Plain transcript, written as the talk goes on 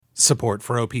Support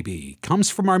for OPB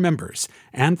comes from our members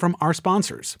and from our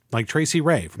sponsors, like Tracy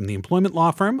Ray from the employment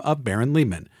law firm of Barron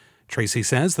Liebman. Tracy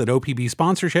says that OPB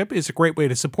sponsorship is a great way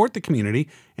to support the community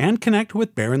and connect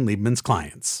with Barron Liebman's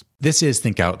clients. This is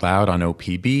Think Out Loud on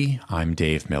OPB. I'm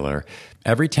Dave Miller.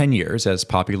 Every 10 years, as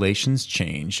populations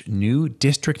change, new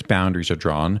district boundaries are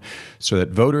drawn so that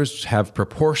voters have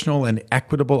proportional and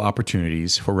equitable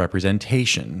opportunities for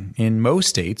representation. In most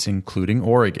states, including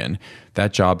Oregon,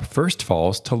 that job first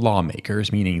falls to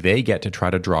lawmakers, meaning they get to try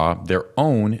to draw their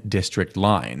own district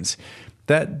lines.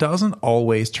 That doesn't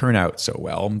always turn out so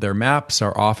well. Their maps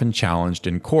are often challenged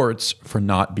in courts for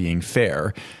not being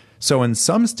fair. So in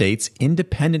some states,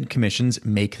 independent commissions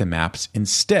make the maps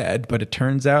instead, but it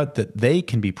turns out that they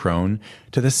can be prone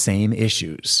to the same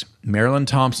issues. Marilyn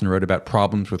Thompson wrote about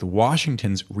problems with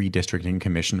Washington's Redistricting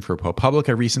Commission for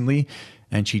ProPublica recently,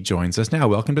 and she joins us now.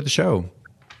 Welcome to the show.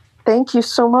 Thank you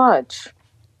so much.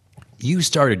 You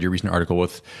started your recent article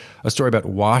with a story about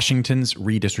Washington's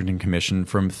Redistricting Commission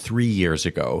from 3 years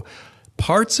ago.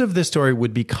 Parts of this story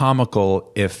would be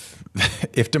comical if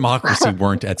democracy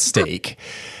weren't at stake.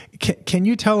 Can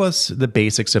you tell us the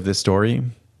basics of this story?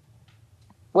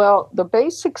 Well, the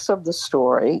basics of the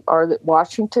story are that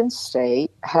Washington State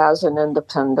has an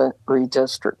independent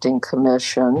redistricting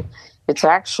commission. It's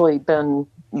actually been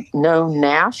known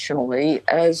nationally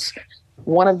as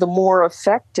one of the more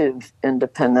effective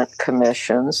independent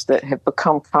commissions that have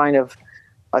become kind of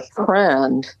a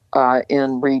trend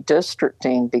in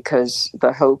redistricting, because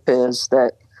the hope is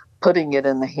that putting it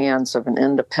in the hands of an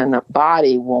independent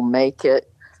body will make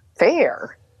it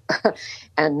fair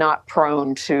and not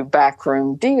prone to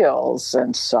backroom deals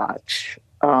and such.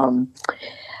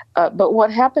 But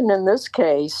what happened in this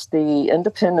case, the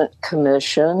independent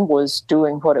commission was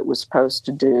doing what it was supposed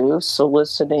to do,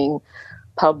 soliciting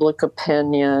public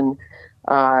opinion,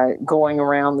 going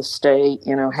around the state,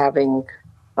 having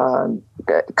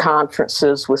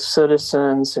conferences with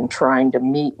citizens and trying to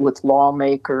meet with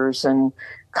lawmakers and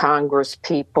Congress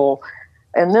people.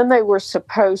 And then they were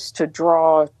supposed to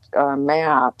draw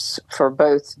maps for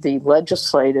both the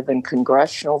legislative and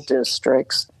congressional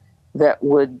districts that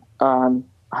would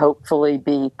hopefully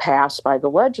be passed by the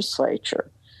legislature.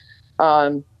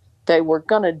 They were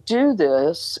going to do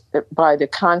this by the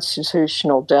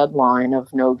constitutional deadline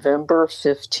of November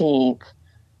 15th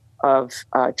of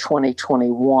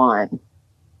 2021.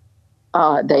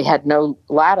 They had no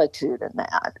latitude in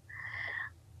that.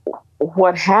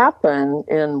 What happened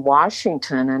in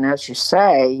Washington, and as you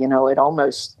say, it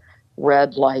almost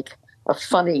read like a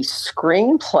funny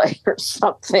screenplay or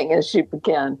something as you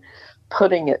began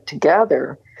putting it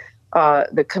together.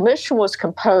 The commission was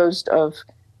composed of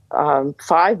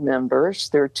 5 members.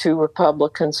 There are 2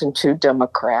 Republicans and 2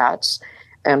 Democrats,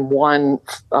 and one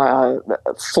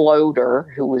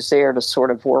floater who was there to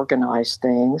sort of organize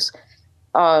things.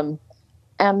 And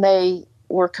they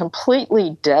were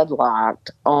completely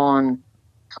deadlocked on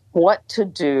what to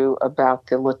do about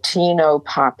the Latino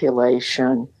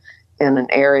population in an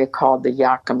area called the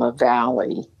Yakima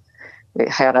Valley. It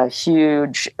had a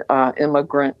huge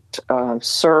immigrant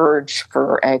surge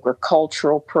for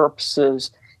agricultural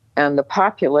purposes, and the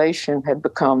population had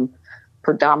become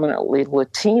predominantly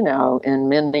Latino in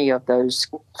many of those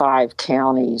 5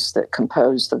 counties that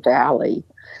compose the valley.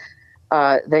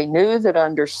 They knew that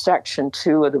under Section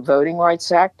 2 of the Voting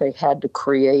Rights Act, they had to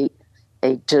create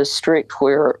a district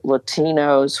where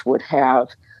Latinos would have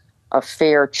a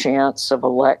fair chance of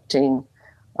electing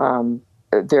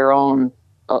their own,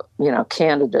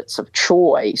 candidates of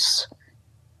choice.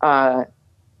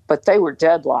 But they were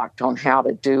deadlocked on how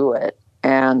to do it,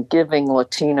 and giving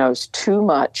Latinos too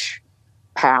much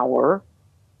power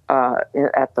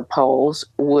at the polls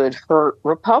would hurt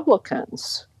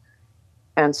Republicans.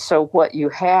 And so what you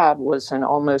had was an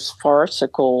almost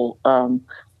farcical,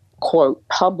 quote,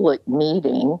 public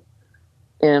meeting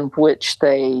in which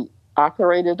they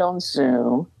operated on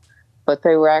Zoom, but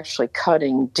they were actually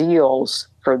cutting deals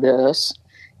for this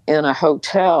in a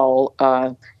hotel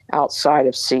outside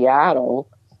of Seattle,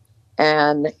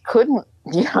 and couldn't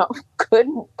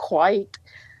quite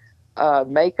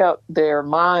make up their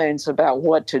minds about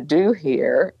what to do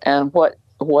here. And what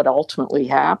ultimately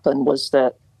happened was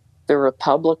that the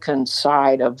Republican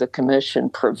side of the commission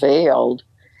prevailed,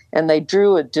 and they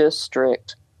drew a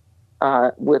district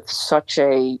with such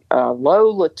a low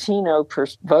Latino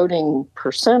voting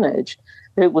percentage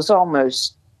that it was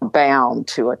almost bound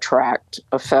to attract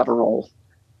a federal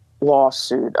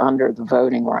lawsuit under the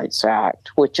Voting Rights Act,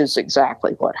 which is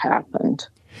exactly what happened.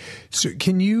 So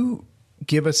can you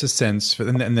give us a sense,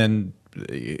 and then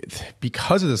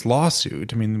because of this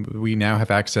lawsuit, we now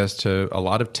have access to a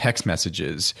lot of text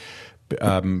messages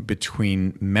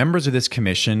between members of this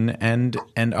commission and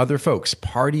other folks,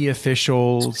 party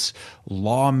officials,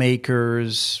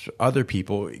 lawmakers, other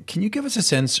people. Can you give us a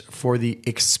sense for the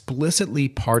explicitly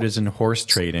partisan horse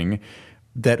trading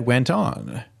that went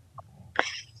on?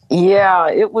 Yeah,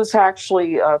 it was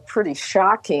actually pretty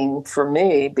shocking for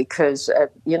me because,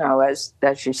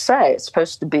 as you say, it's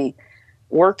supposed to be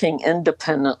working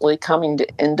independently, coming to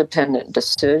independent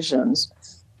decisions.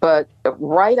 But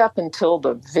right up until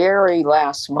the very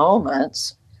last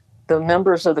moments, the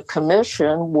members of the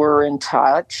commission were in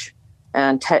touch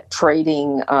and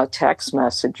trading text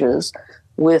messages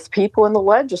with people in the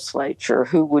legislature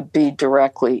who would be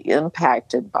directly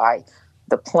impacted by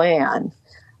the plan.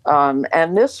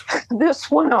 And this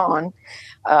went on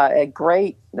at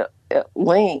great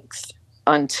length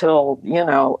until,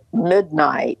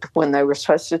 midnight when they were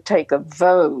supposed to take a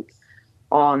vote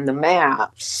on the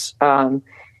maps.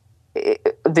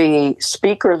 The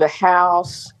Speaker of the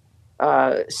House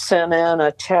sent in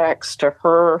a text to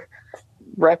her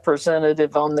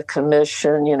representative on the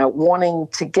commission, wanting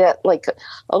to get like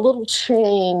a little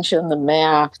change in the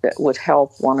map that would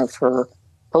help one of her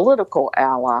political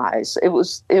allies. It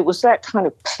was that kind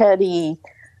of petty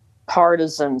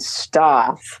partisan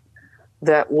stuff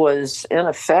that was in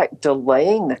effect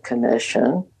delaying the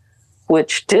commission,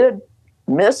 which did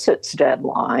miss its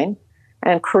deadline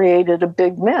and created a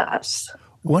big mess.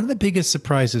 One of the biggest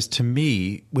surprises to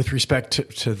me with respect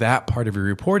to that part of your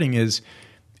reporting is,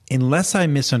 unless I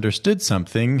misunderstood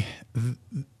something,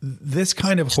 this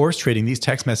kind of horse trading, these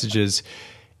text messages,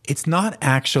 it's not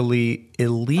actually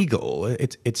illegal.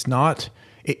 It's not.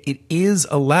 It is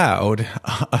allowed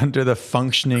under the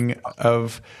functioning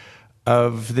of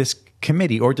this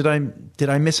committee. Or did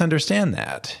I misunderstand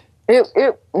that?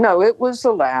 No, it was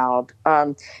allowed.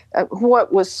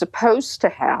 What was supposed to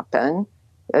happen,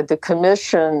 the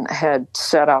commission had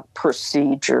set up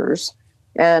procedures,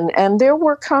 and there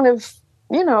were kind of,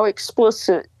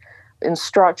 explicit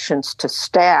instructions to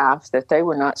staff that they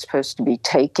were not supposed to be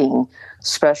taking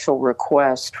special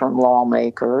requests from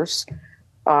lawmakers.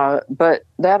 But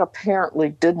that apparently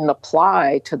didn't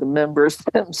apply to the members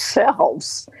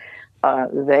themselves.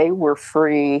 They were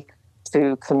free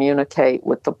to communicate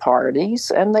with the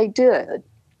parties, and they did.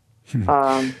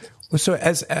 So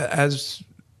as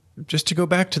just to go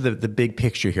back to the big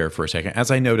picture here for a second,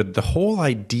 as I noted, the whole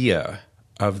idea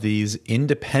of these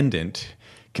independent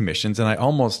commissions, and I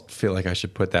almost feel like I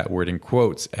should put that word in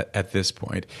quotes at this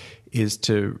point, is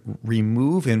to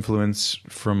remove influence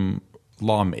from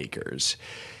lawmakers.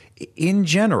 In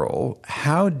general,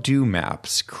 how do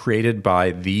maps created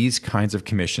by these kinds of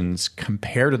commissions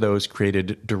compare to those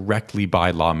created directly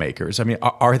by lawmakers? I mean,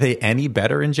 are they any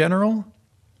better in general?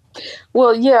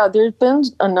 Well, yeah, there's been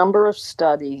a number of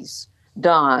studies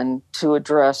done to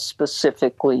address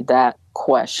specifically that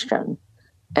question.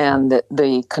 And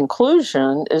the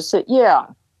conclusion is that,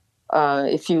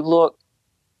 if you look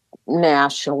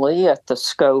nationally at the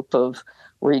scope of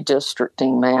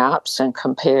redistricting maps and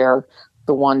compare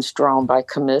the ones drawn by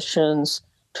commissions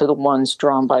to the ones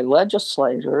drawn by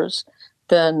legislators,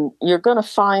 then you're going to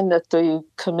find that the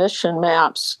commission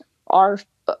maps are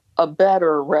a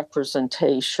better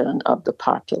representation of the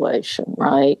population,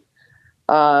 right?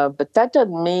 But that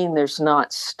doesn't mean there's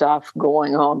not stuff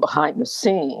going on behind the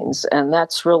scenes, and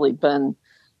that's really been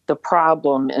the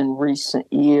problem in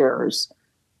recent years.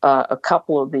 A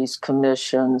couple of these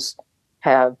commissions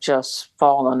have just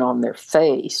fallen on their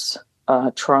face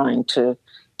trying to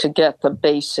get the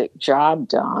basic job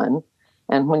done.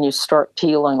 And when you start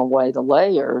peeling away the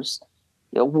layers,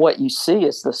 what you see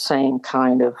is the same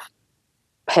kind of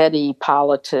petty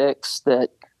politics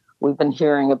that we've been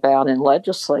hearing about in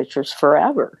legislatures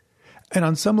forever. And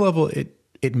on some level,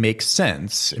 it makes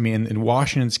sense. I mean, in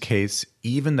Washington's case,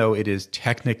 even though it is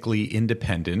technically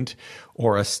independent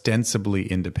or ostensibly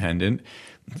independent,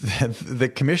 the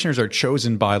commissioners are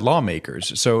chosen by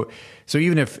lawmakers. So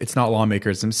even if it's not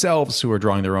lawmakers themselves who are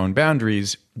drawing their own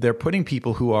boundaries, they're putting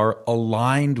people who are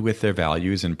aligned with their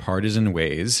values in partisan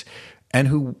ways and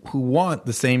who want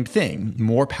the same thing,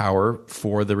 more power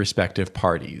for the respective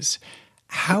parties.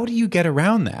 How do you get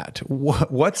around that?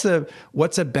 What's a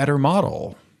better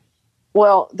model?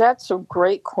 Well, that's a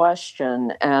great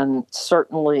question, and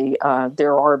certainly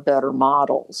there are better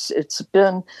models. It's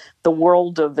been the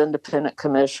world of independent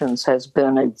commissions has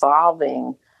been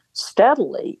evolving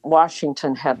steadily.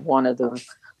 Washington had one of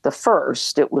the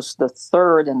first. It was the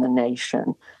third in the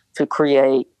nation to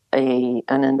create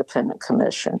an independent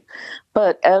commission.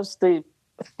 But as the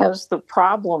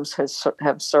problems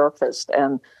have surfaced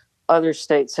and other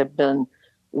states have been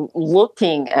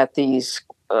looking at these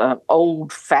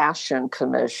old-fashioned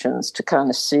commissions to kind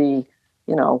of see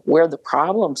where the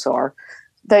problems are.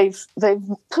 They've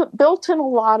built in a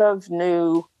lot of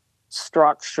new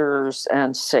structures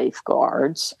and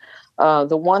safeguards.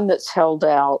 The one that's held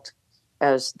out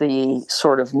as the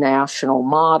sort of national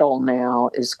model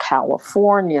now is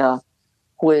California,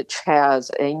 which has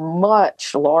a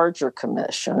much larger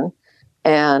commission,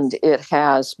 and it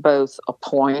has both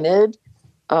appointed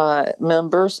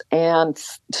members and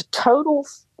total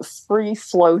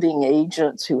free-floating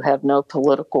agents who have no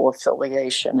political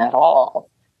affiliation at all.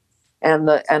 And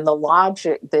the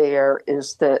logic there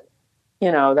is that,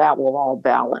 that will all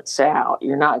balance out.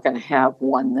 You're not going to have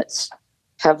one that's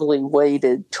heavily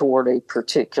weighted toward a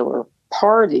particular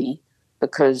party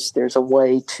because there's a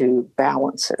way to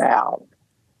balance it out.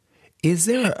 Is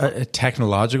there a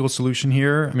technological solution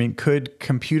here? I mean, could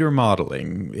computer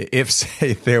modeling, if,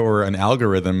 say, there were an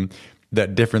algorithm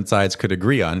that different sides could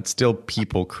agree on, it's still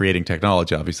people creating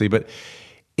technology, obviously, but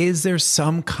is there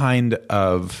some kind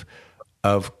of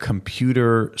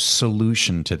computer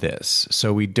solution to this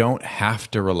so we don't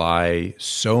have to rely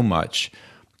so much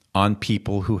on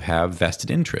people who have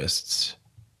vested interests?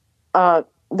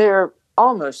 There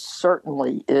almost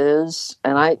certainly is.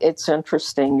 And it's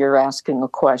interesting you're asking a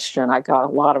question. I got a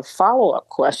lot of follow-up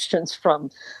questions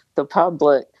from the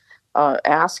public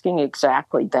asking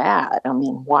exactly that. I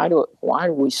mean, why do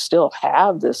we still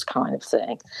have this kind of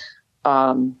thing?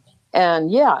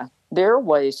 And yeah, there are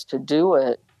ways to do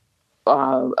it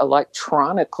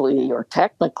electronically or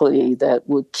technically that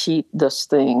would keep this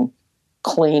thing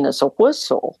clean as a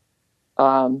whistle.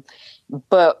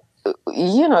 But,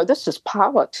 this is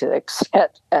politics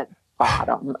at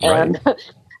bottom. Right.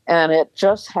 And it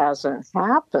just hasn't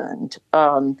happened.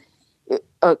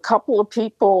 A couple of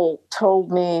people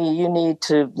told me you need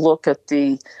to look at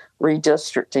the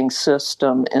redistricting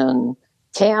system in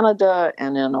Canada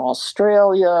and in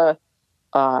Australia.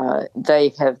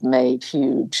 They have made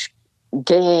huge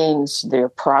gains. Their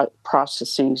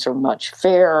processes are much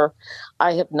fairer.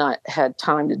 I have not had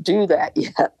time to do that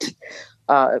yet.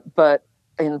 But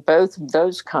in both of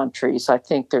those countries, I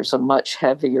think there's a much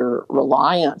heavier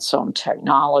reliance on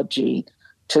technology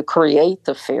to create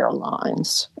the fair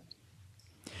lines.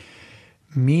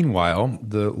 Meanwhile,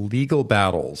 the legal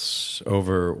battles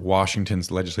over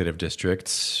Washington's legislative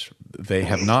districts, they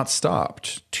have not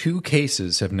stopped. 2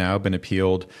 cases have now been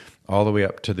appealed all the way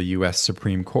up to the U.S.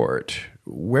 Supreme Court.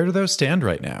 Where do those stand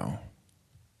right now?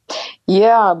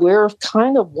 Yeah, we're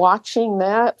kind of watching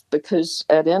that because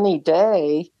at any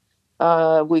day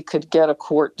we could get a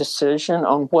court decision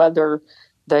on whether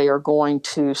they are going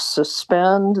to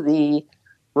suspend the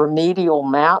remedial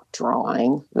map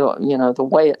drawing. The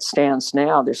way it stands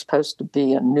now, there's supposed to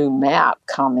be a new map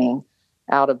coming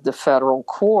out of the federal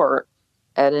court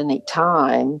at any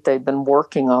time. They've been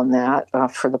working on that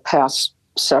for the past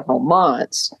several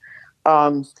months.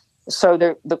 So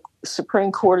the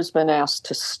Supreme Court has been asked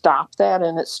to stop that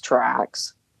in its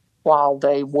tracks while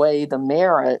they weigh the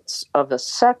merits of a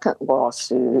second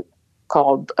lawsuit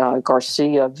called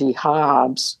Garcia v.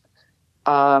 Hobbs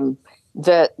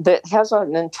that has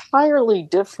an entirely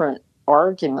different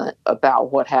argument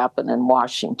about what happened in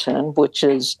Washington, which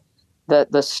is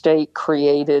that the state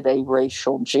created a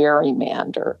racial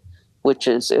gerrymander, which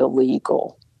is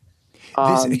illegal.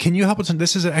 Can you help us?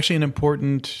 This is actually an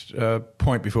important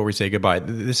point before we say goodbye.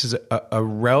 This is a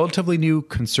relatively new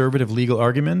conservative legal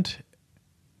argument.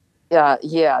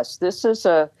 Yes, this is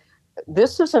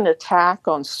an attack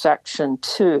on Section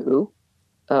 2,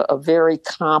 a very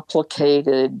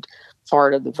complicated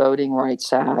part of the Voting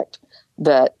Rights Act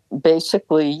that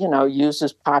basically,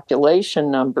 uses population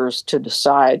numbers to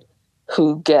decide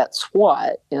who gets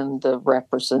what in the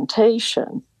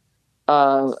representation.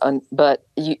 But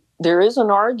there is an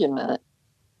argument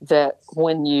that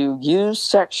when you use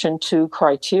Section 2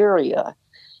 criteria,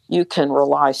 you can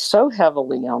rely so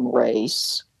heavily on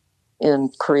race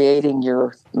in creating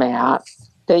your map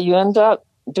that you end up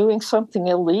doing something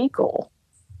illegal.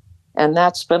 And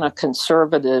that's been a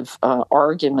conservative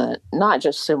argument, not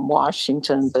just in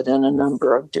Washington, but in a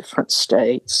number of different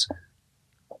states.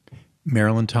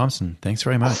 Marilyn Thompson, thanks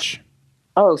very much.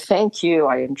 Oh, thank you.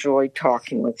 I enjoyed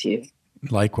talking with you.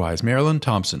 Likewise. Marilyn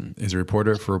Thompson is a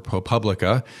reporter for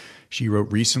ProPublica. She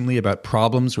wrote recently about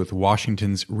problems with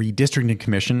Washington's Redistricting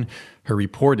Commission. Her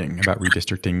reporting about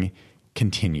redistricting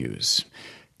continues.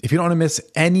 If you don't want to miss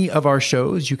any of our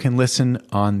shows, you can listen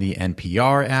on the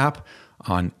NPR app,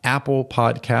 on Apple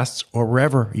Podcasts, or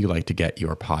wherever you like to get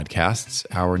your podcasts.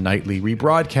 Our nightly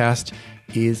rebroadcast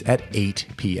is at 8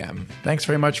 p.m. Thanks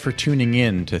very much for tuning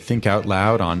in to Think Out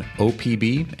Loud on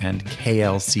OPB and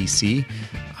KLCC.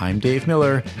 I'm Dave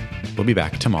Miller. We'll be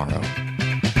back tomorrow.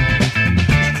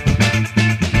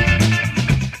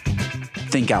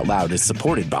 Think Out Loud is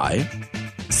supported by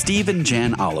Steve and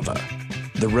Jan Oliva,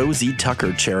 the Rosie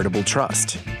Tucker Charitable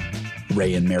Trust,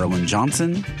 Ray and Marilyn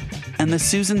Johnson, and the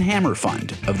Susan Hammer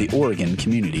Fund of the Oregon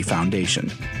Community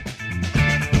Foundation.